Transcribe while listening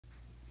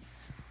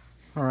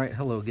All right,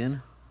 hello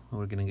again.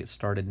 We're going to get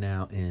started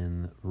now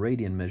in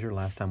radian measure.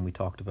 Last time we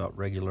talked about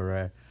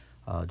regular,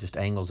 just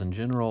angles in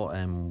general,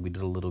 and we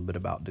did a little bit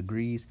about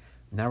degrees.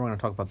 Now we're going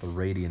to talk about the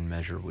radian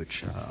measure,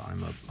 which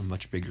I'm a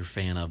much bigger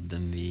fan of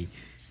than the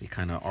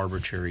kind of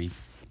arbitrary,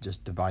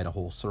 just divide a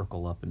whole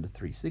circle up into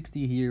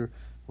 360 here.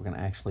 We're going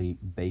to actually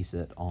base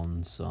it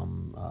on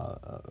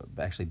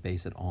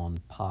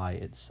pi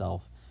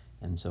itself,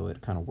 and so it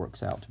kind of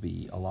works out to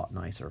be a lot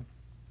nicer.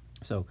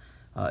 So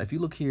if you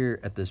look here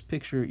at this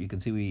picture, you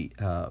can see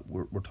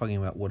we're talking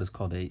about what is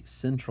called a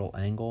central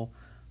angle.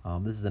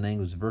 This is an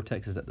angle whose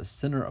vertex is at the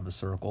center of a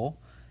circle,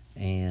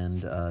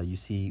 and you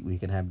see we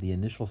can have the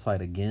initial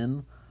side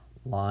again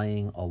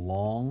lying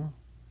along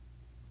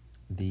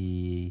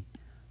the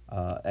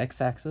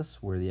x-axis,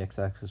 where the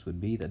x-axis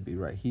would be. That'd be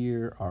right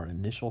here, our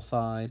initial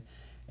side,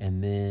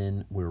 and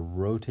then we're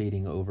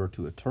rotating over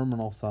to a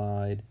terminal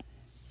side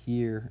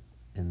here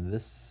in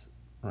this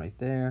right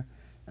there,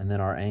 and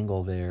then our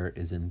angle there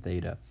is in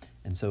theta.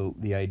 And so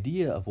the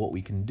idea of what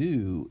we can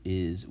do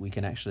is we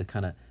can actually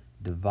kind of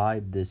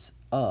divide this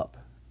up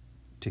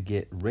to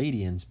get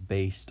radians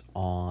based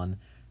on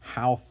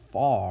how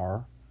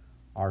far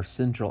our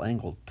central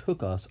angle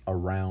took us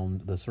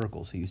around the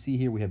circle. So you see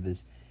here we have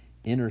this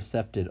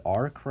intercepted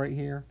arc right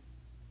here,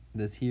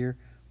 this here.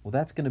 Well,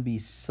 that's going to be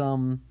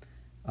some,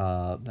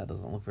 that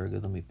doesn't look very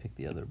good. Let me pick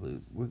the other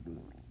blue.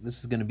 This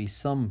is going to be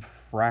some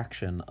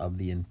fraction of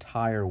the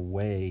entire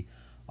way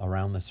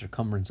around the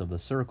circumference of the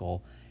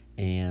circle,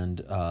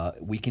 and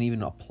we can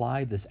even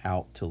apply this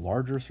out to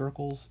larger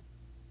circles.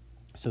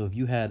 So if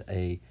you had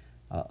a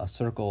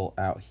circle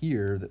out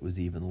here that was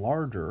even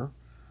larger,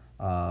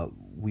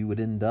 we would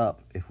end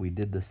up, if we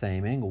did the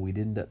same angle, we'd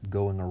end up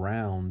going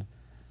around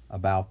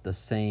about the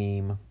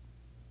same,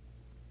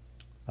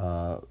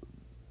 not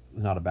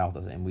about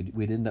the same,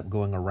 we'd end up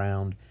going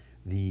around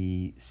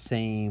the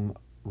same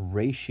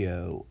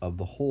ratio of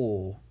the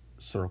whole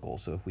circle.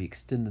 So if we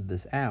extended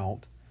this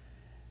out,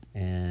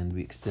 and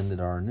we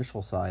extended our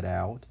initial side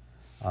out,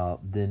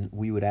 then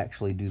we would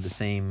actually do the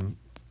same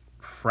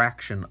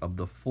fraction of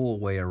the full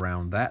way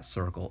around that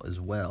circle as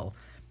well,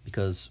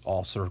 because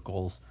all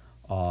circles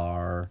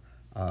are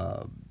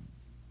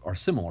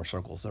similar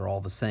circles. They're all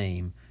the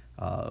same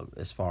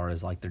as far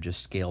as like they're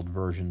just scaled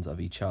versions of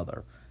each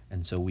other.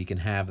 And so we can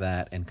have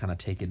that and kind of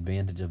take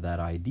advantage of that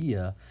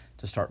idea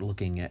to start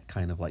looking at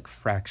kind of like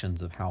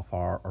fractions of how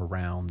far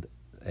around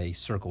a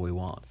circle we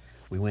want.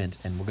 We went,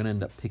 and we're going to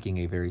end up picking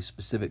a very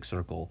specific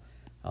circle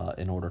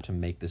in order to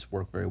make this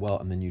work very well.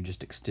 And then you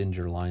just extend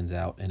your lines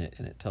out, and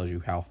it tells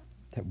you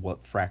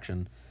what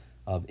fraction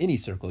of any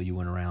circle you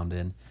went around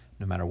in,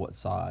 no matter what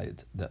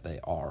side that they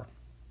are.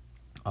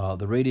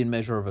 The radian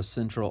measure of a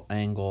central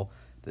angle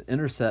that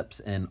intercepts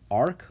an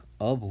arc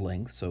of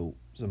length, so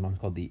sometimes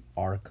called the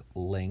arc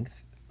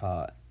length,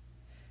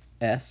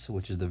 S,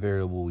 which is the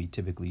variable we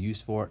typically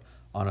use for it,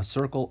 on a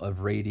circle of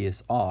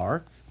radius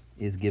r,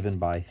 is given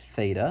by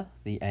theta,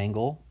 the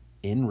angle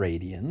in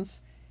radians,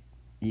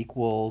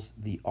 equals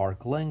the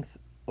arc length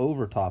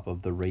over top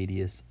of the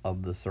radius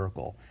of the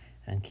circle.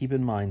 And keep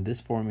in mind,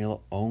 this formula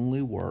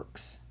only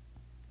works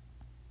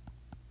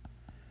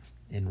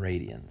in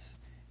radians.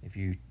 If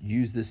you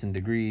use this in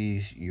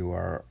degrees, you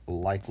are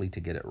likely to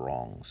get it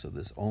wrong. So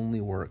this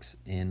only works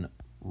in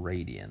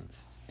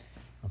radians.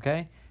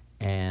 Okay?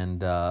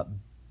 And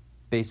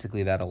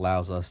basically that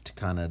allows us to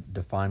kind of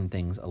define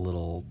things in a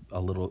little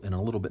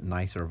bit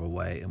nicer of a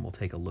way, and we'll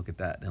take a look at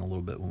that in a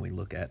little bit when we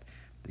look at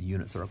the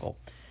unit circle.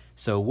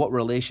 So what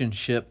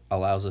relationship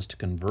allows us to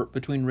convert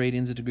between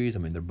radians and degrees? I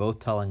mean, they're both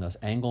telling us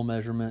angle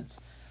measurements,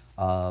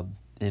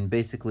 and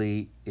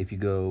basically if you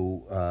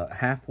go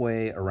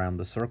halfway around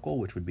the circle,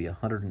 which would be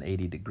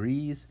 180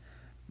 degrees,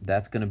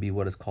 that's going to be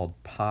what is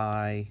called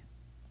pi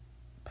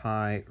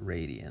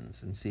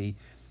radians. And see,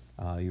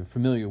 you're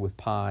familiar with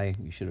pi,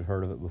 you should have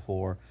heard of it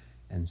before.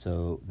 And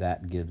so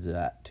that gives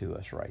that to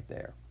us right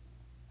there.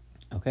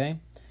 Okay?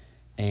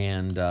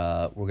 And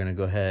we're going to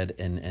go ahead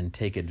and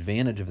take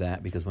advantage of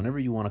that, because whenever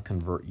you want to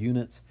convert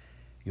units,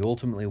 you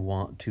ultimately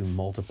want to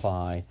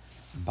multiply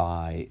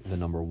by the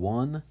number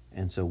 1.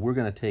 And so we're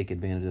going to take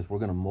advantage of this. We're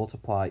going to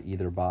multiply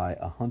either by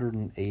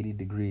 180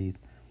 degrees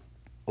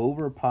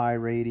over pi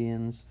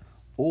radians,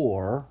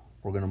 or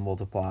we're going to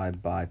multiply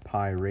by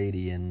pi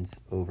radians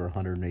over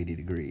 180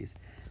 degrees,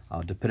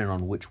 depending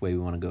on which way we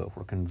want to go. If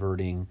we're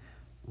converting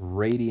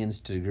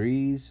radians to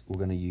degrees, we're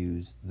going to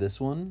use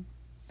this one,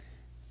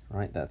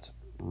 right? That's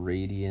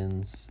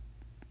radians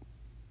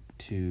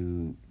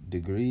to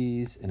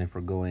degrees. And if we're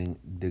going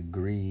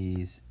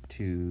degrees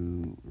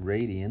to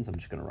radians, I'm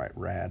just going to write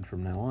rad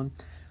from now on,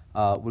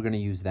 we're going to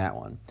use that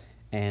one.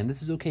 And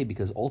this is okay,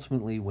 because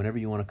ultimately whenever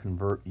you want to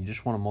convert, you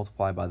just want to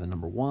multiply by the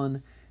number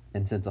 1.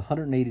 And since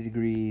 180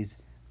 degrees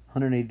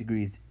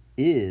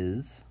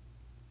is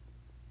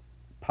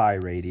pi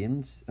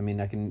radians, I mean,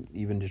 I can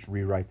even just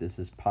rewrite this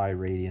as pi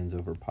radians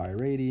over pi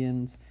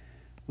radians,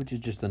 which is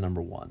just the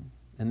number 1.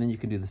 And then you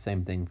can do the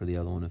same thing for the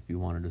other one if you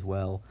wanted as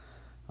well.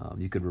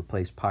 You could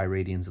replace pi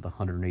radians with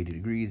 180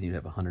 degrees, and you'd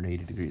have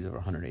 180 degrees over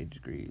 180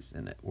 degrees,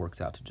 and it works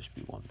out to just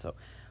be 1. So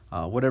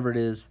whatever it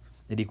is,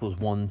 it equals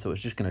 1, so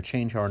it's just going to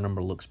change how our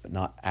number looks, but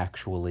not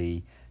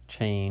actually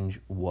change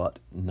what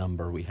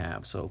number we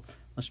have. So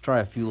let's try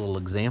a few little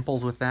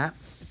examples with that.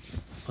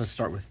 Let's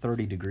start with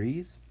 30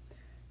 degrees.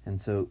 And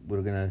so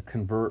we're going to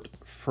convert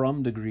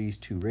from degrees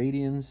to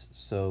radians.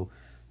 So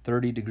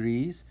 30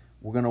 degrees,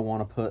 we're going to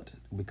want to put,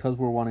 because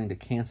we're wanting to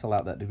cancel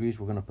out that degrees,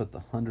 we're going to put the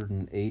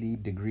 180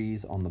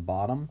 degrees on the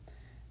bottom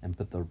and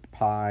put the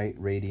pi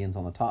radians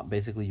on the top.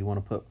 Basically, you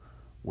want to put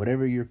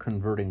whatever you're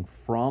converting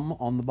from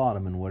on the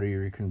bottom and whatever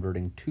you're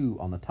converting to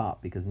on the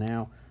top, because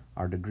now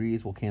our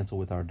degrees will cancel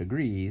with our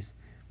degrees,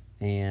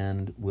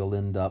 and we'll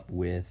end up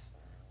with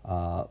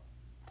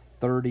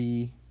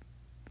 30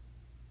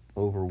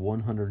 over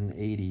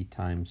 180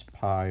 times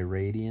pi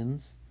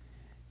radians,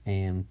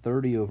 and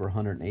 30 over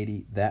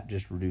 180, that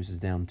just reduces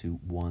down to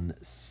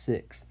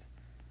 1/6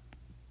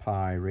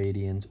 pi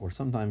radians, or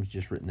sometimes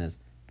just written as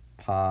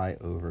pi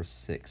over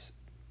 6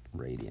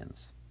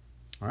 radians.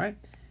 All right,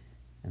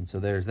 and so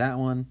there's that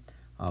one.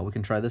 We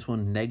can try this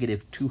one,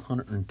 negative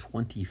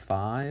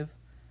 225,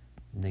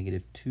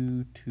 negative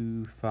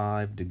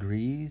 225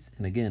 degrees.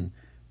 And again,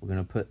 we're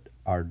going to put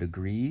our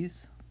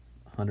degrees,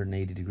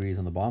 180 degrees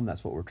on the bottom.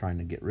 That's what we're trying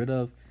to get rid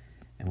of.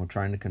 And we're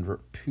trying to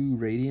convert to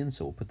radians,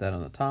 so we'll put that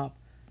on the top.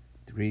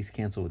 Degrees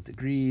cancel with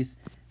degrees.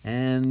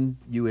 And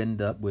you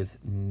end up with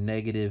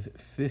negative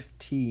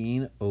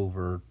 15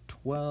 over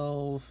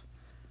 12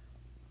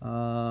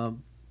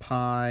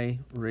 pi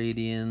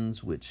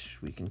radians, which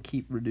we can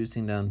keep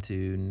reducing down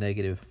to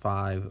negative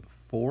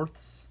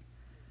 5/4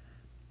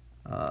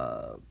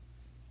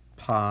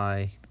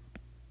 pi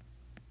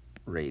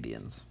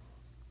radians.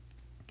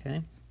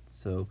 Okay,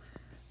 so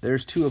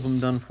there's 2 of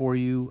them done for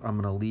you.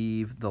 I'm going to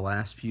leave the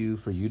last few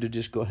for you to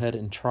just go ahead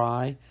and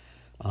try.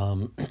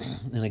 And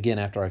again,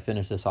 after I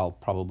finish this, I'll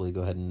probably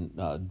go ahead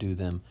and do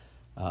them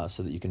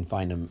so that you can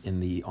find them in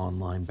the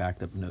online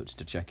backed up notes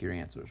to check your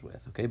answers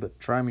with. Okay, but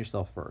try them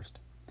yourself first.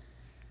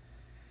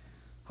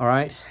 All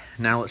right,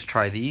 now let's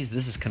try these.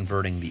 This is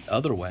converting the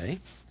other way.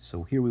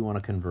 So here we want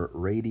to convert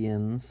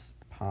radians,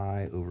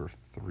 pi over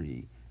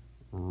 3.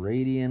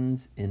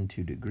 Radians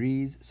into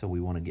degrees, so we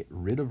want to get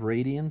rid of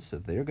radians, so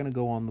they're going to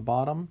go on the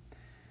bottom.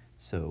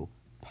 So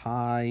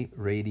pi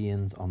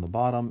radians on the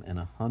bottom and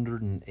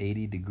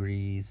 180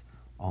 degrees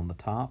on the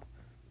top.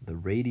 The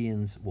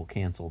radians will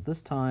cancel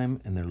this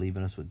time, and they're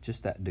leaving us with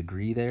just that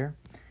degree there.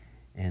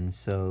 And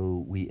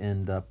so we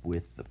end up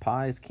with the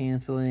pi's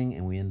canceling,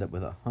 and we end up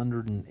with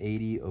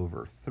 180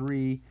 over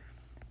 3,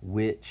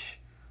 which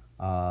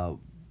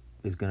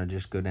is going to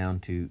just go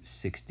down to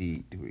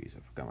 60 degrees.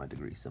 I forgot my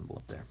degree symbol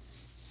up there.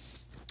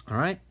 All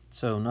right,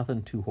 so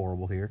nothing too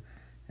horrible here.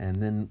 And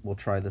then we'll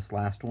try this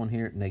last one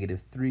here,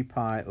 negative 3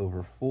 pi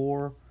over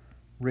 4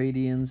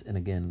 radians. And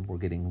again, we're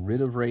getting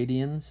rid of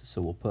radians,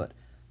 so we'll put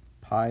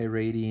pi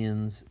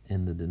radians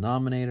in the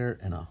denominator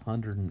and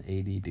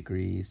 180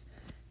 degrees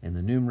in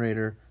the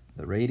numerator.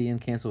 The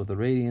radian cancels with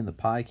the radian, the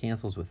pi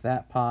cancels with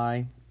that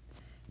pi,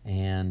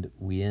 and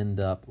we end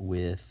up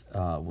with,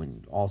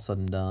 when all said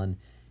and done,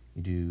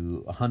 you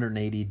do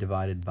 180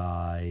 divided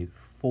by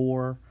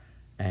 4,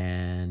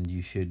 and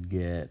you should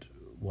get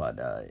what?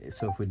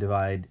 So if we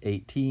divide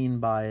 18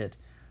 by it,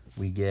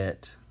 we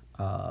get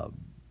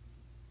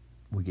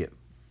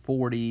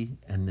 40,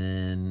 and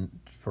then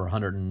for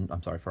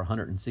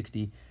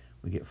 160,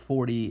 we get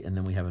 40, and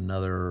then we have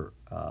another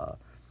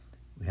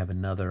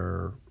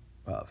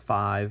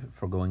 5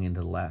 for going into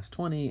the last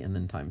 20, and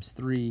then times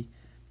 3.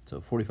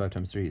 So 45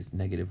 times 3 is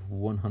negative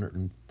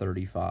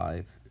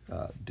 135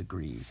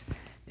 degrees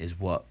is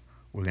what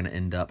we're going to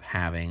end up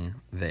having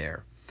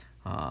there.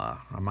 I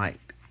might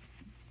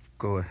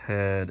go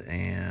ahead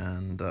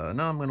and,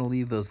 no, I'm going to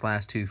leave those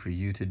last 2 for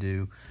you to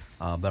do,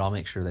 but I'll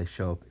make sure they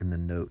show up in the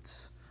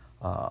notes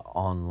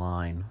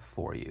online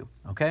for you.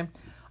 Okay,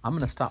 I'm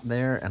going to stop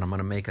there, and I'm going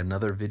to make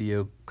another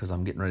video because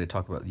I'm getting ready to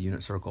talk about the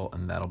unit circle,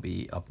 and that'll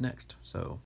be up next. So